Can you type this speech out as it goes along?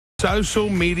Social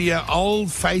media, old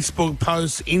Facebook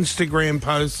posts, Instagram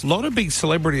posts. A lot of big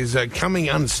celebrities are coming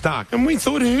unstuck. And we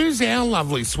thought, who's our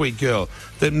lovely sweet girl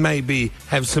that maybe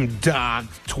have some dark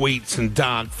tweets and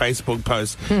dark Facebook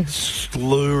posts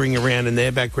slurring around in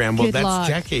their background? Well, Good that's luck.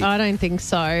 Jackie. I don't think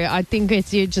so. I think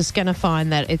you're just going to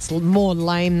find that it's more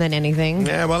lame than anything.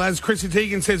 Yeah, well, as Chrissy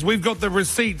Teigen says, we've got the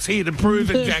receipts here to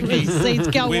prove it, Jackie. Receipts,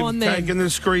 go We've on then. taken the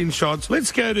screenshots.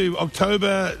 Let's go to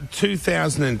October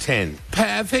 2010.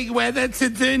 Perfect weather to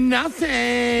do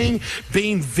nothing.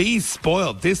 Being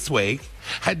spoiled this week.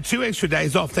 Had 2 extra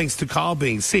days off thanks to Kyle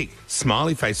being sick.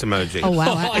 Smiley face emoji. Oh,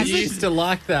 wow. I used to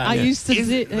like that. I used to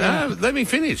do... No, let me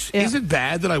finish. Yeah. Is it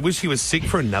bad that I wish he was sick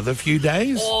for another few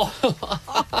days?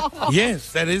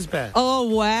 Yes, that is bad. Oh,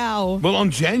 wow. Well, on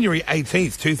January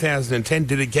 18th, 2010,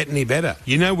 did it get any better?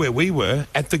 You know where we were?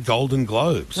 At the Golden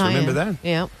Globes. Oh, Remember yeah. that?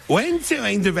 Yeah. When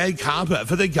doing the red carpet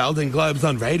for the Golden Globes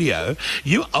on radio,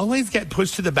 you always get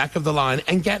pushed to the back of the line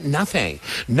and get nothing.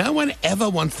 No one ever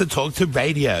wants to talk to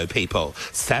radio people.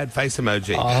 Sad face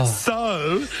emoji.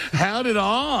 So, how did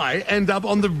I end up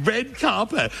on the red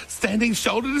carpet, standing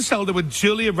shoulder to shoulder with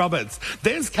Julia Roberts?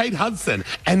 There's Kate Hudson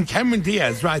and Cameron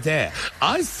Diaz right there.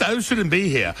 I so shouldn't be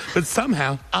here, but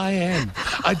somehow I am.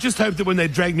 I just hope that when they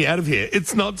drag me out of here,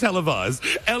 it's not televised.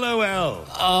 LOL.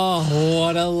 Oh,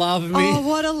 what a love me. Oh,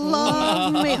 what a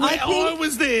love me. I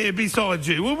was there beside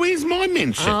you. Well, where's my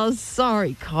mention? Oh,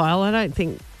 sorry, Kyle. I don't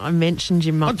think I mentioned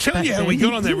you much. I'll tell back you how then. we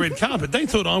got on that red carpet. They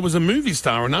thought I was a movie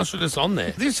star and ushered us on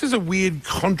there. This is a weird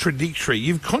contradictory.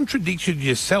 You've contradicted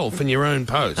yourself in your own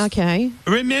post. Okay.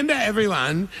 Remember,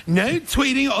 everyone, no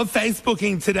tweeting or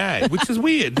Facebooking today, which is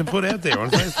weird to put out there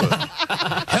on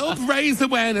Facebook. Help raise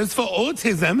awareness for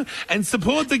autism and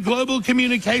support the global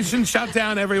communication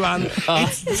shutdown, everyone.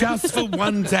 It's just for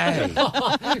one day.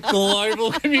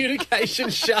 Global communication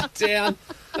shutdown.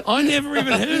 I never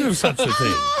even heard of such a thing.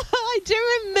 I do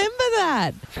remember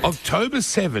that. October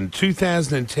 7,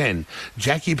 2010,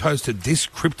 Jackie posted this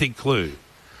cryptic clue.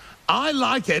 I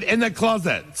like it in the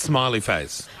closet. Smiley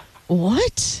face.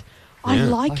 What? I Yeah.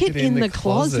 like it in the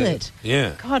closet.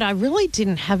 Yeah. God, I really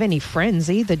didn't have any friends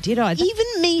either, did I? Even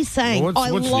me saying, What's I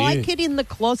like new? it in the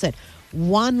closet.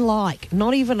 One like,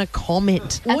 not even a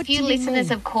comment. A What few do you listeners mean?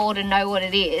 have called and know what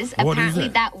it is. What is Apparently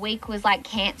it? that week was like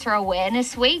Cancer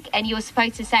Awareness Week, and you were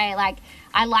supposed to say, like,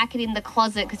 I like it in the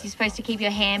closet because you're supposed to keep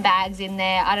your handbags in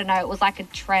there. I don't know. It was like a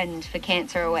trend for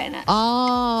cancer awareness.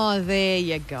 Oh, there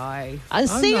you go.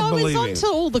 See, not I was believing. onto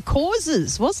all the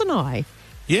causes, wasn't I?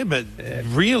 Yeah, but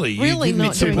really, you Really didn't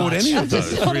not doing support much. any I'm of just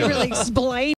those. not really. really explain.